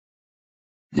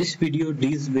This video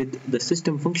deals with the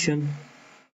system function,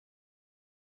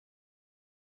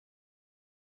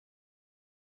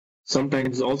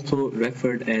 sometimes also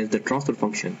referred as the transfer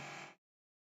function,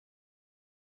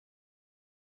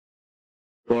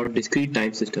 for discrete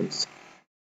time systems.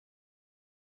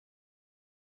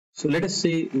 So let us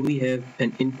say we have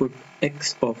an input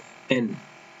x of n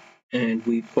and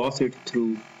we pass it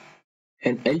through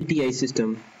an LTI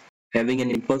system having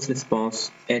an impulse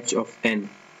response h of n,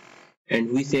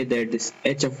 and we say that this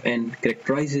h of n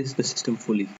characterizes the system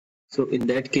fully. So in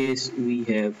that case we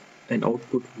have an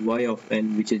output y of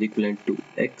n which is equivalent to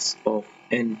x of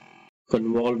n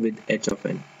convolved with h of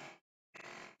n.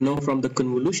 Now from the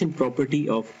convolution property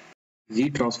of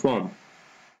z-trasform,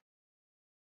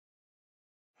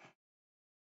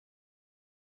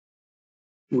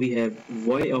 we have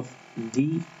y of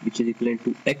z which is equivalent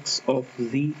to x of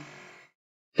z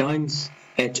times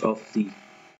h of z.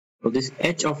 So this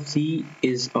h of z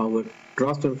is our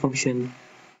transfer function,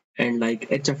 and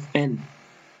like h of n,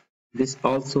 this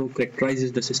also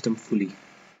characterizes the system fully.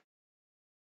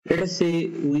 Let us say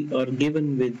we are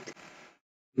given with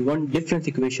one difference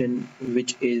equation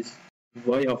which is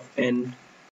y of n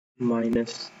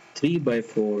minus 3 by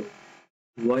 4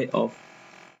 y of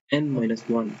n minus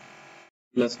 1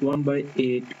 plus 1 by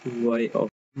 8 y of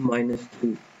minus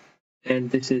 2, and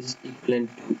this is equivalent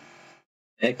to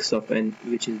x of n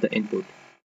which is the input.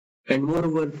 And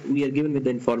moreover, we are given with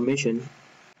the information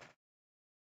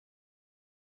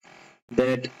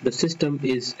that the system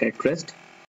is at rest,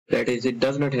 that is, it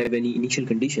does not have any initial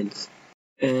conditions,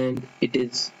 and it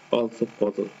is also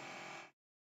causal.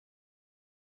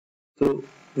 So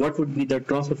what would be the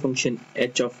transfer function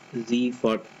h of z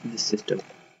for this system?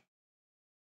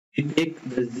 If we take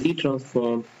the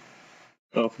z-transform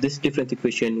of this difference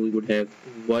equation, we would have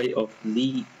y of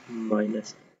z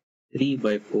minus 3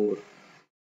 by 4,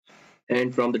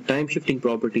 and from the time shifting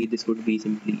property this would be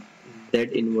simply z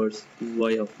inverse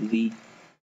y of z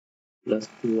plus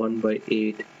 1 by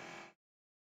 8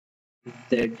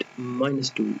 z minus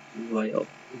 2 y of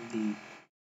z,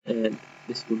 and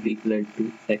this would be equivalent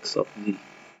to x of z.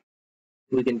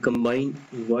 We can combine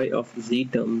y of z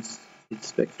terms with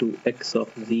respect to x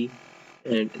of z,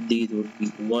 and these would be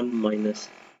 1 minus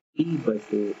 3 by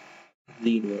 4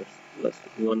 z inverse plus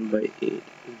 1 by 8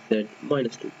 z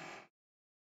minus 2.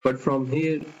 But from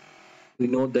here we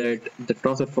know that the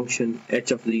transfer function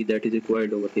h of z that is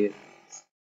required over here,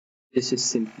 this is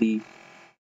simply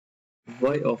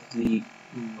y of z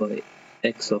by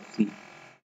x of z.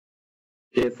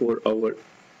 Therefore our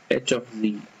h of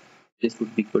z, this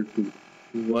would be equal to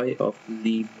y of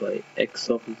z by x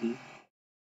of z,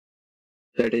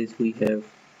 that is, we have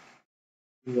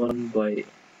 1 by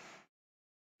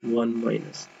 1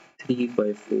 minus 3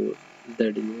 by 4 z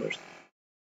inverse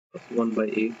plus 1 by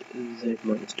 8 z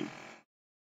minus 2.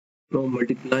 Now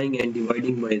multiplying and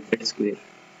dividing by z square,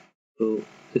 so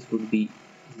this would be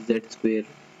z square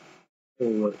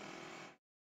over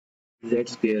z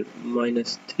square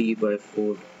minus 3 by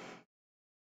 4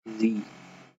 z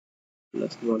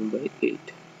plus 1 by 8,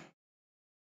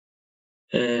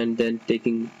 and then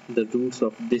taking the roots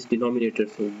of this denominator,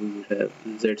 so we will have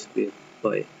z square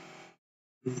by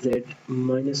z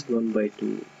minus 1 by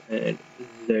 2 and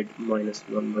z minus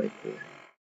 1 by 4.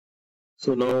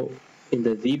 So now in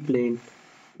the z plane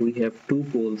we have two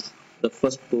poles. The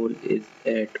first pole is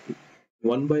at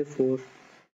 1 by 4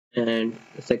 and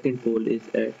the second pole is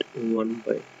at 1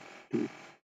 by 2,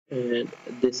 and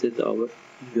this is our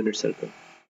unit circle.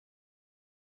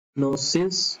 Now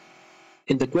since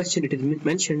in the question it is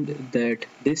mentioned that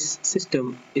this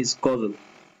system is causal,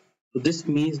 so this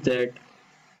means that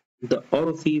the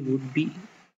ROC would be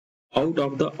out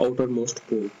of the outermost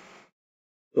pole.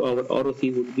 So our ROC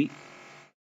would be,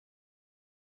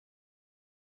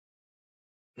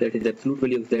 that is, absolute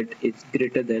value of z is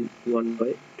greater than 1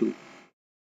 by 2.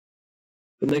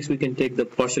 So next we can take the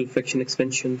partial fraction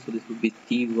expansion, so this would be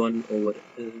c1 over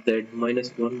z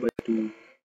minus 1 by 2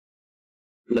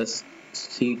 plus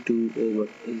c2 over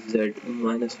z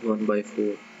minus 1 by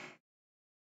 4,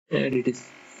 and it is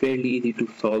fairly easy to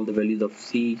solve the values of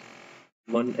c1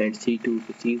 and c2.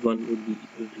 So c1 would be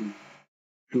equal to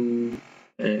 2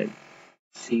 and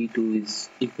c2 is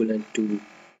equivalent to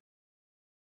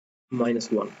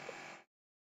minus 1.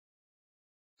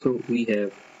 So we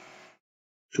have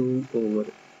 2 over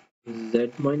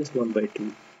z minus 1 by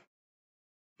 2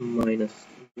 minus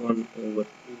 1 over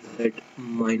z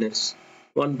minus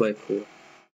 1 by 4,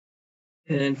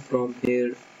 and from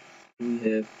here we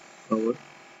have our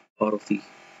ROC.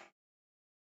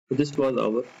 So this was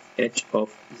our h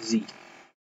of z,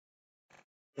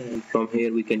 and from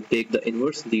here we can take the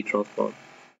inverse z transform.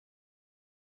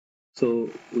 So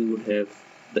we would have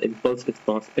the impulse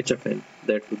response h of n,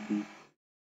 that would be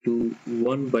to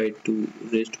 1 by 2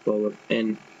 raised to power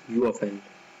n u of n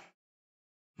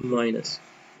minus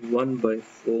 1 by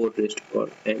 4 raised to power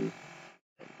n,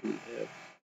 and we have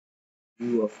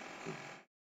u of n.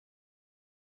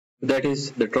 That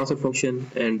is the transfer function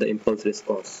and the impulse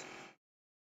response.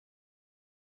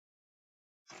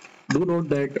 Do note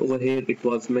that over here it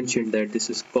was mentioned that this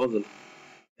is causal,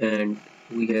 and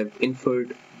we have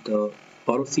inferred the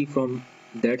ROC from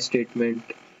that statement,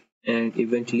 and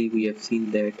eventually we have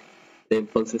seen that the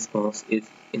impulse response is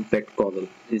in fact causal,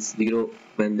 is 0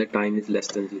 when the time is less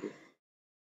than 0.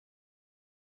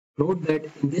 Note that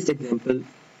in this example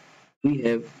we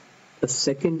have a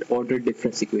second order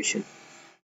difference equation,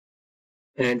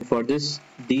 and for this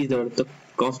these are the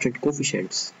constant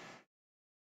coefficients.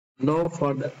 Now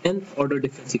for the nth order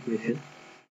difference equation,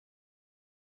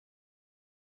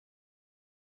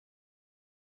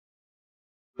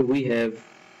 we have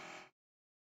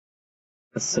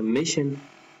a summation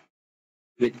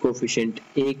with coefficient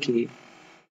ak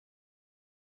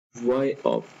y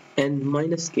of n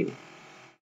minus k,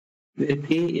 where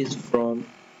k is from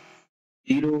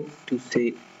 0 to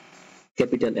say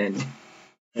capital N,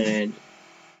 and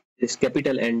this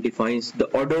capital N defines the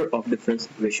order of difference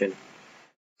equation.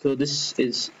 So this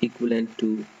is equivalent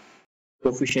to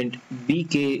coefficient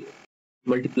bk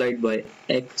multiplied by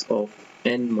x of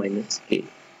n minus k,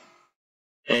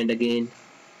 and again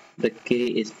the k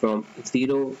is from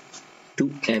 0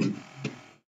 to m,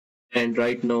 and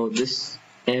right now this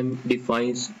m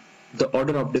defines the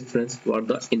order of difference for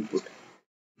the input.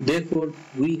 Therefore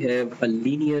we have a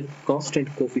linear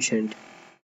constant coefficient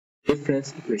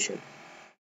difference equation,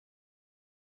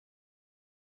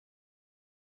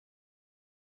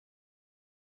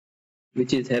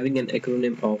 which is having an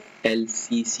acronym of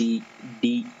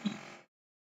LCCDE.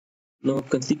 Now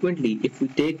consequently, if we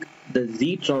take the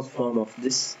z-transform of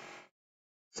this,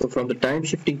 so from the time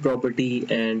shifting property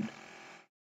and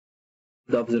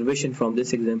the observation from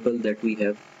this example that we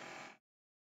have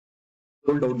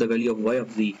pulled out the value of y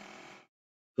of z,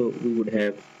 so we would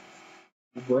have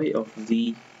y of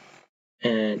z,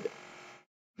 and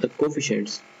the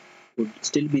coefficients would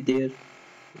still be there,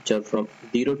 which are from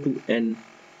 0 to n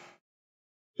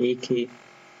ak,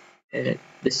 and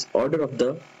this order of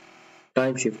the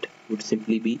time shift would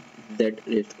simply be z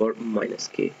raised to power minus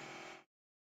k.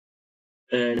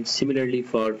 And similarly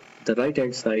for the right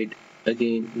hand side,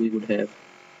 again we would have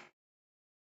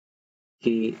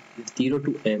k 0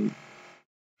 to m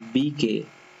bk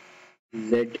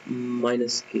z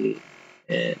minus k,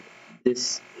 and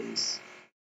this is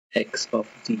x of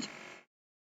z.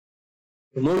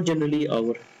 More generally,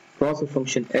 our transfer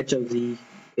function h of z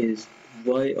is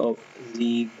y of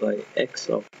z by x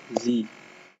of z,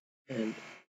 and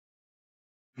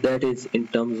that is in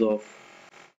terms of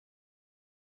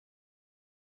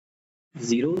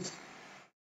zeros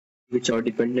which are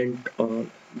dependent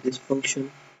on this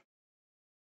function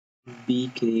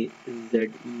bk z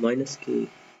minus k,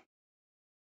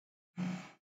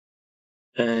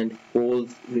 and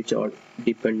poles which are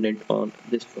dependent on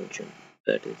this function,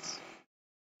 that is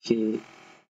k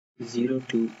 0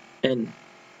 to n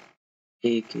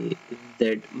ak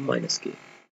z minus k.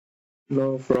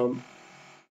 Now from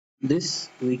this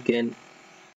we can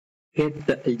get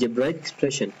the algebraic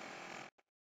expression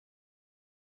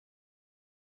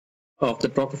of the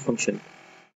transfer function,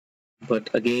 but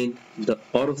again the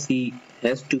ROC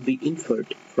has to be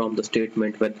inferred from the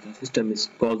statement whether the system is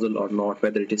causal or not,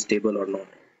 whether it is stable or not.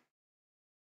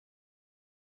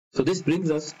 So this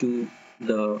brings us to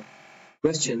the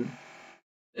question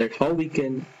that how we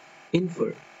can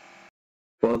infer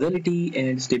causality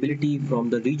and stability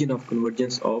from the region of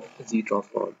convergence of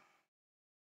z-transform.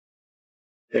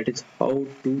 That is how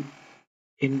to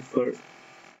infer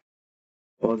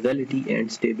causality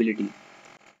and stability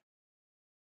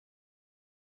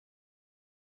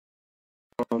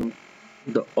from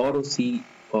the ROC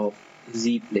of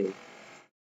z-plane.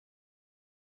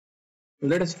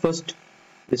 Let us first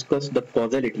discuss the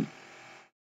causality.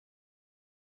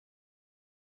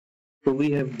 So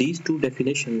we have these two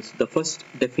definitions. The first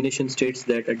definition states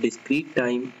that a discrete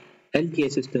time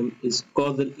LTI system is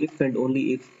causal if and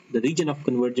only if the region of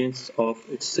convergence of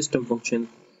its system function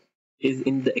is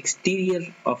in the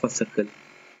exterior of a circle,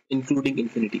 including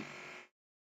infinity.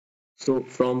 So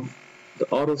from the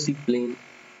ROC plane,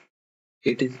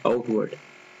 it is outward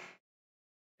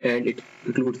and it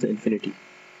includes the infinity.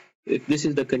 If this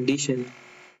is the condition,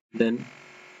 then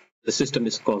the system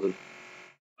is causal.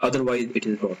 Otherwise, it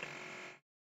is not.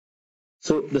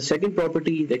 So the second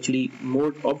property is actually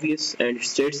more obvious and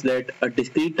states that a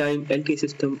discrete time LTI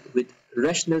system with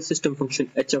rational system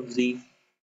function h of z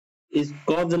is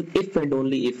causal if and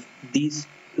only if these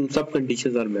two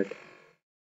subconditions are met.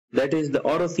 That is, the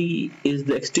ROC is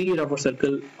the exterior of a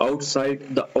circle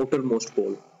outside the outermost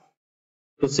pole.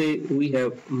 So say we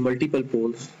have multiple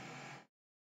poles.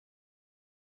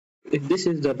 If this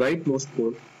is the rightmost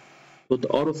pole, so the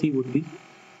ROC would be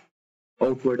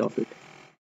outward of it.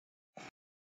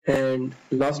 And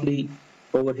lastly,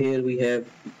 over here we have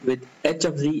with h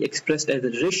of z expressed as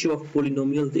a ratio of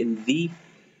polynomials in V,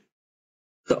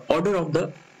 the order of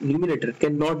the numerator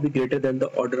cannot be greater than the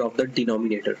order of the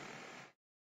denominator.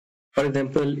 For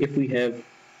example, if we have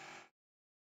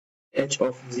h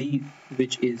of z,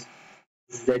 which is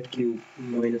z cube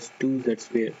minus 2z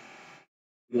square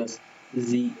plus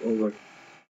z over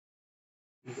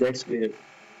z square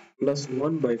plus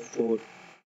 1 by 4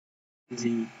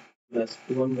 z plus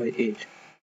 1 by 8.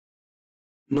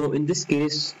 Now in this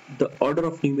case, the order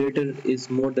of numerator is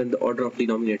more than the order of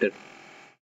denominator.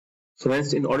 So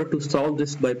hence, in order to solve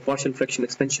this by partial fraction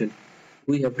expansion,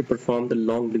 we have to perform the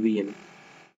long division.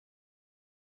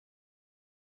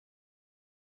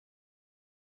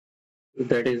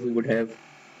 That is, we would have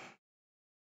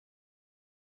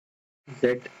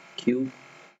z cube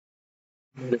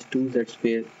minus 2z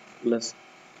square plus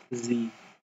z,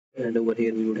 and over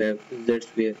here we would have z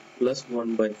square plus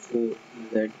 1 by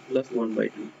 4z plus 1 by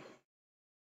 2.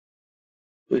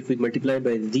 So if we multiply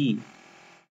by z,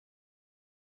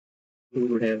 we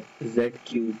would have z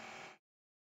cube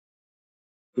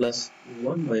plus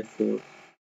 1 by 4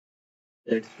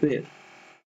 z square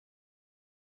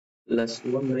plus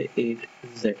 1 by 8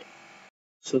 z.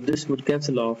 So this would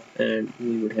cancel off and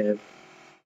we would have,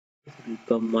 this will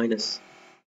become minus.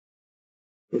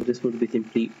 So this would be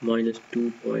simply minus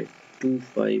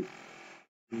 2.25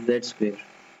 z square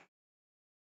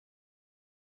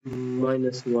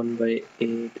minus 1 by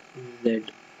 8 z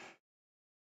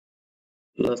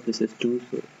plus this is 2,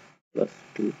 so plus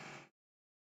 2.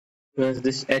 Whereas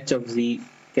this h of z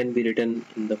can be written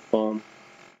in the form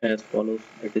as follows,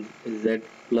 that is z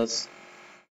plus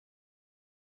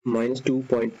minus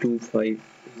 2.25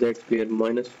 z square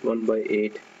minus 1 by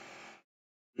 8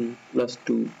 plus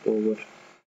 2 over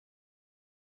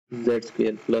z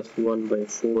square plus 1 by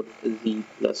 4 z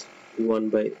plus 1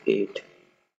 by 8.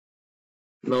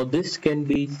 Now this can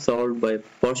be solved by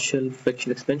partial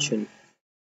fraction expansion,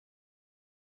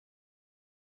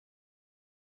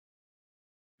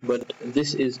 but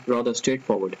this is rather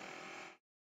straightforward.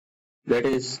 That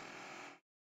is,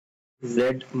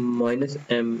 z minus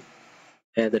m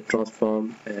as a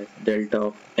transform as delta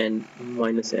of n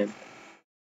minus m.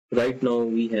 Right now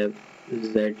we have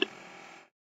z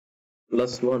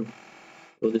plus 1,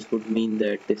 so this would mean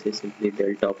that this is simply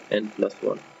delta of n plus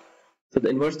 1. So the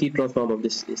inverse Z transform of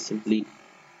this is simply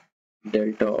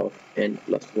delta of n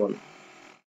plus 1.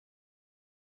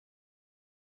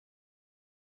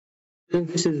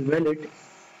 Since this is valid,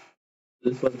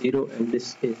 this was 0 and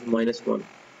this is minus 1,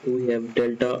 we have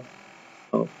delta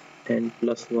of n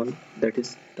plus 1, that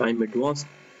is time advanced.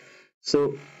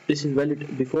 So this is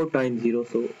valid before time 0,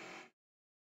 so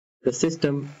the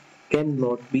system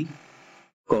cannot be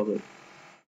causal.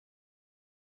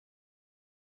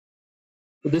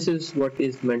 So this is what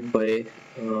is meant by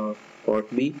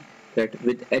part B, that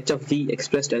with h of z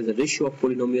expressed as a ratio of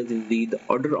polynomials in Z, the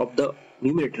order of the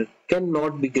numerator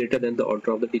cannot be greater than the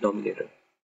order of the denominator.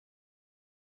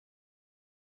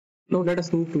 Now let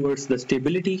us move towards the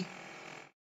stability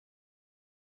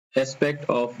aspect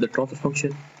of the transfer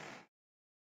function.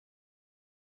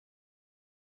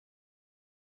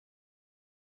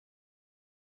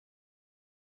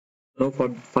 Now for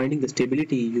finding the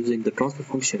stability using the transfer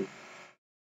function,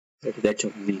 that is h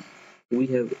of z, we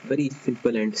have very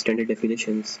simple and standard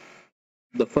definitions.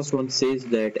 The first one says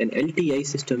that an LTI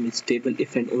system is stable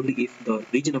if and only if the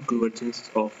region of convergence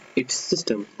of its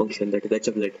system function, that is h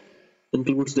of z,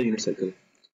 includes the unit circle.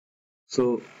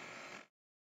 So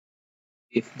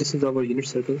if this is our unit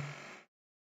circle,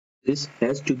 this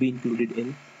has to be included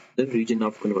in the region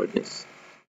of convergence,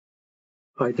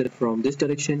 either from this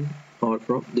direction or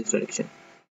from this direction.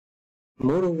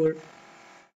 Moreover,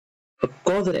 a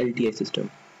causal LTI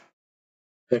system,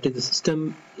 that is, the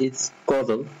system is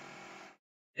causal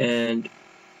and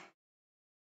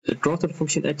the transfer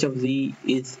function h of z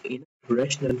is in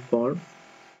rational form,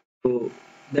 so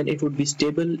then it would be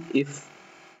stable if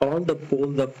all the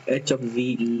poles of h of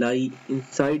z lie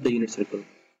inside the unit circle.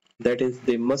 That is,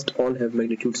 they must all have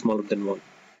magnitude smaller than 1.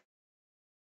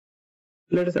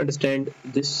 Let us understand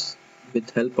this with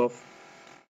help of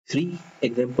 3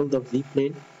 examples of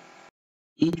z-plane.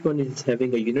 each one is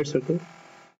having a unit circle.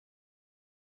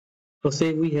 So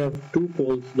say we have two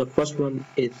poles, the first one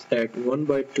is at 1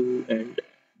 by 2 and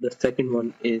the second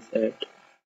one is at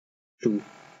 2.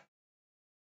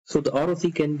 So the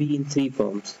ROC can be in three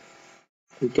forms.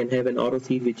 We can have an ROC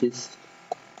which is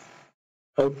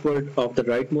outward of the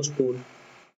rightmost pole,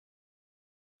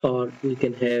 or we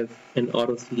can have an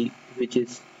ROC which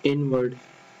is inward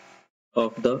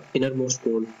of the innermost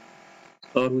pole,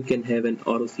 or we can have an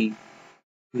ROC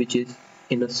which is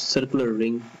in a circular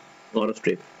ring or a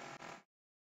strip.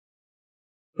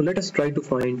 So let us try to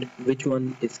find which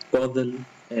one is causal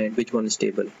and which one is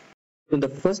stable. In the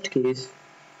first case,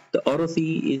 the ROC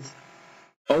is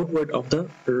outward of the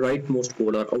rightmost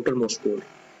pole or outermost pole.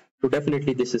 So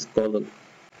definitely this is causal.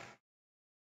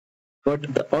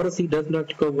 But the ROC does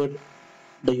not cover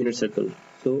the unit circle,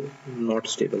 so not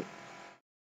stable.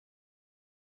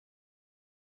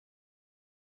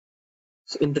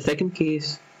 So in the second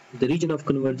case, the region of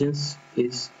convergence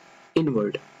is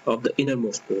inward of the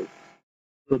innermost pole.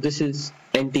 So this is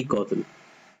anti-causal.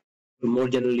 More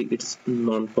generally, it's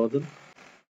non-causal.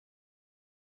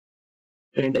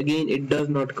 And again, it does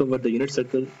not cover the unit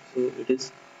circle, so it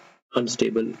is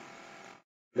unstable.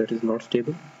 That is not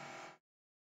stable.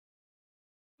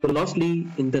 So lastly,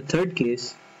 in the third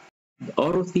case, the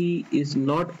ROC is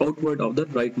not outward of the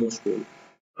rightmost pole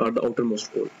or the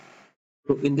outermost pole.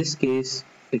 So in this case,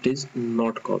 it is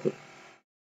not causal.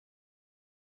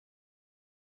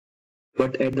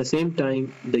 But at the same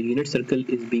time, the unit circle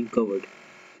is being covered.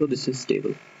 So this is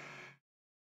stable.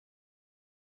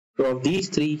 So of these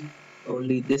three,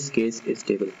 only this case is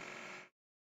stable,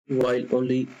 while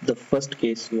only the first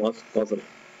case was causal.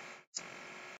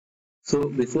 So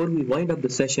before we wind up the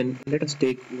session, let us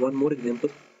take one more example.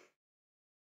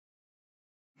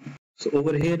 So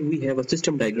over here we have a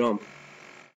system diagram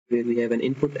where we have an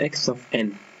input x of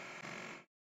n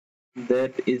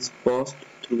that is passed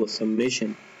through a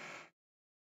summation,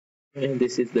 and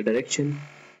this is the direction.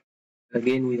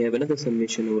 Again we have another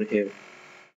summation over here,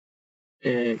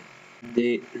 and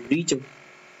they reach a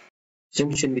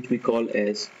junction which we call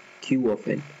as q of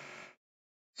n.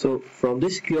 So from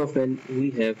this q of n we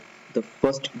have the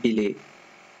first delay,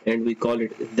 and we call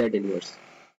it z inverse.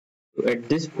 So at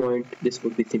this point this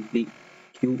would be simply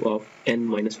q of n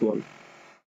minus 1,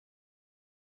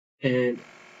 and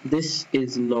this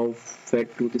is now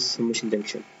fed to this summation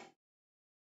junction.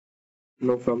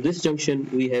 Now from this junction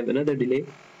we have another delay.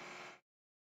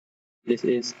 This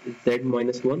is z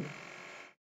minus 1,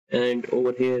 and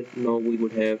over here now we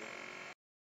would have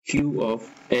q of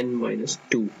n minus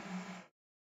 2.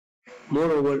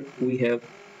 Moreover, we have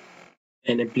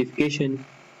an amplification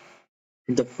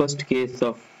in the first case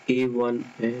of A1,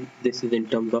 and this is in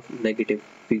terms of negative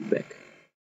feedback.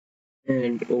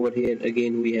 And over here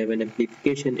again we have an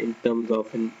amplification in terms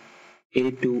of an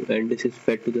A2, and this is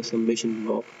fed to the summation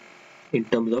block in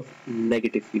terms of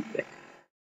negative feedback.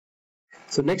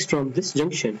 So next, from this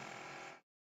junction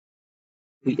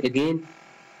we again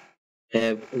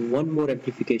have one more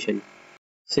amplification.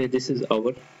 Say this is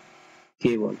our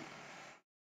K1,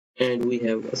 and we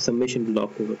have a summation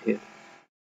block over here.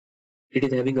 It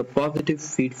is having a positive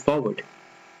feed forward,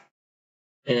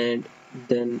 and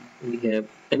then we have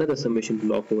another summation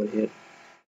block over here.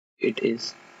 It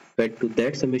is fed to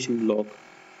that summation block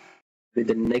with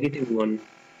a negative 1,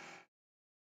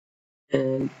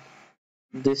 and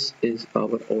this is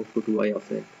our output y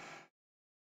of n.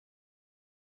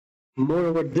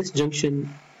 Moreover, this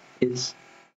junction is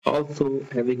also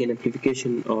having an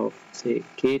amplification of say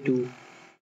K2,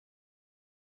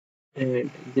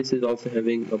 and this is also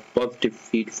having a positive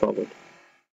feed forward.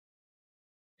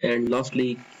 And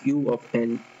lastly, q of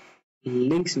n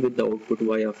links with the output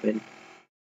y of n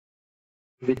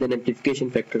with an amplification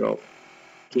factor of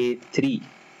K3,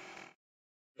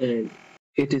 and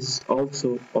it is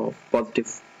also of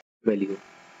positive value.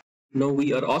 Now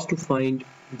we are asked to find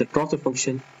the transfer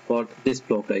function for this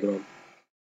block diagram.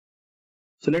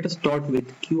 So let us start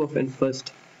with q of n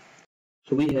first.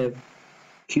 So we have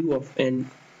q of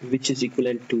n which is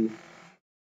equivalent to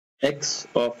x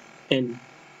of n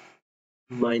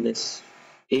minus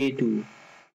a2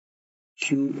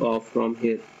 q of from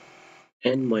here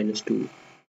n minus 2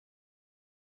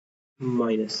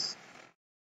 minus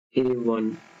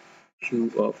a1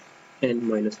 q of n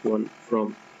minus 1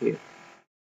 from here.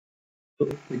 So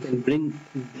we can bring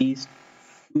these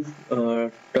two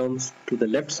terms to the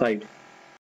left side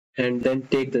and then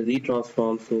take the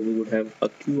z-transform. So we would have a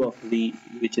q of z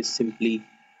which is simply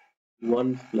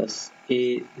 1 plus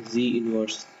a z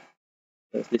inverse,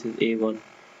 plus this is a1,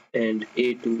 and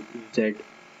a2 z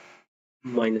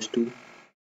minus 2,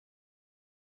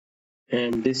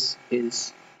 and this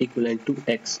is equivalent to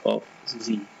x of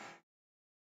z.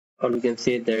 Or we can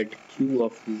say that q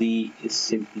of z is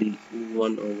simply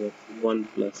 1 over 1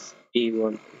 plus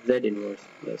a1 z inverse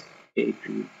plus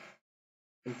a2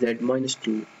 z minus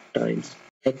 2 times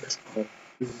x of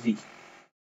z.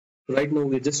 Right now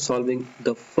we're just solving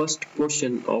the first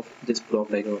portion of this block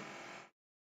diagram.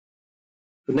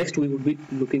 So next we will be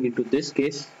looking into this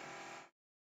case,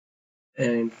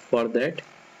 and for that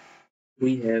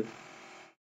we have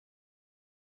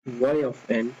y of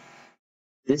n.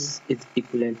 This is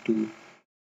equivalent to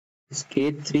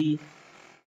k3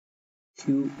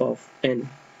 q of n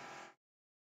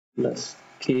plus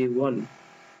k1.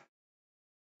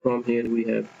 From here we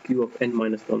have q of n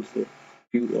minus 1, so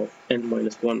q of n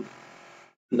minus 1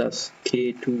 plus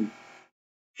k2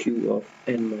 q of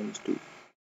n minus 2.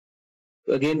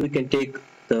 So again we can take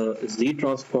the z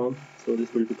transform, so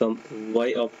this will become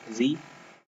y of z,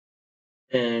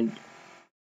 and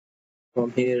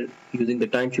from here using the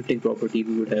time shifting property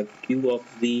we would have q of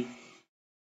z,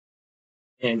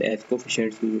 and as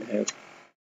coefficients we would have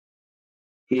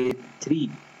k3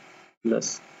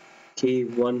 plus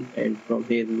k1, and from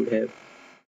here we would have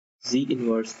z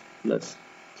inverse plus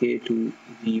k2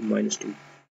 z minus 2.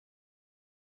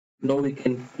 Now we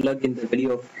can plug in the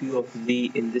value of q of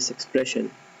z in this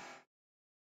expression.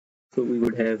 So we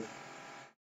would have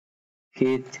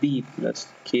k3 plus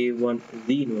k1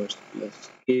 z inverse plus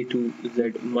k2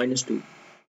 z minus 2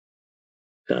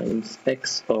 times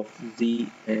x of z,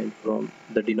 and from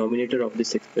the denominator of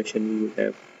this expression we would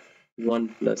have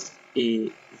 1 plus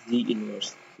a z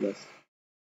inverse plus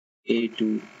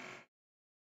a2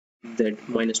 z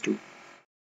minus 2.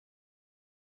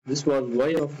 This was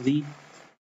y of z.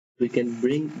 We can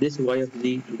bring this y of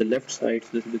z to the left side, so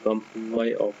this will become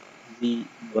y of z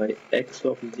by x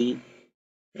of z,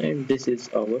 and this is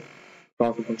our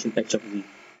transfer function h of z.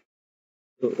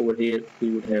 So over here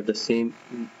we would have the same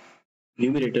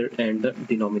numerator and the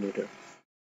denominator.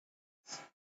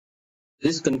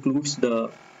 This concludes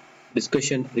the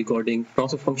discussion regarding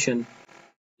transfer function,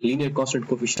 linear constant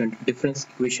coefficient, difference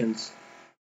equations,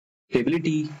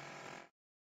 stability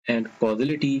and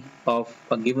causality of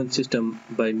a given system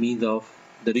by means of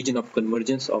the region of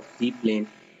convergence of z-plane,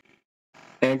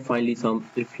 and finally some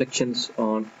reflections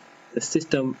on the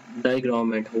system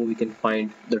diagram and how we can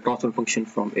find the transfer function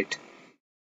from it.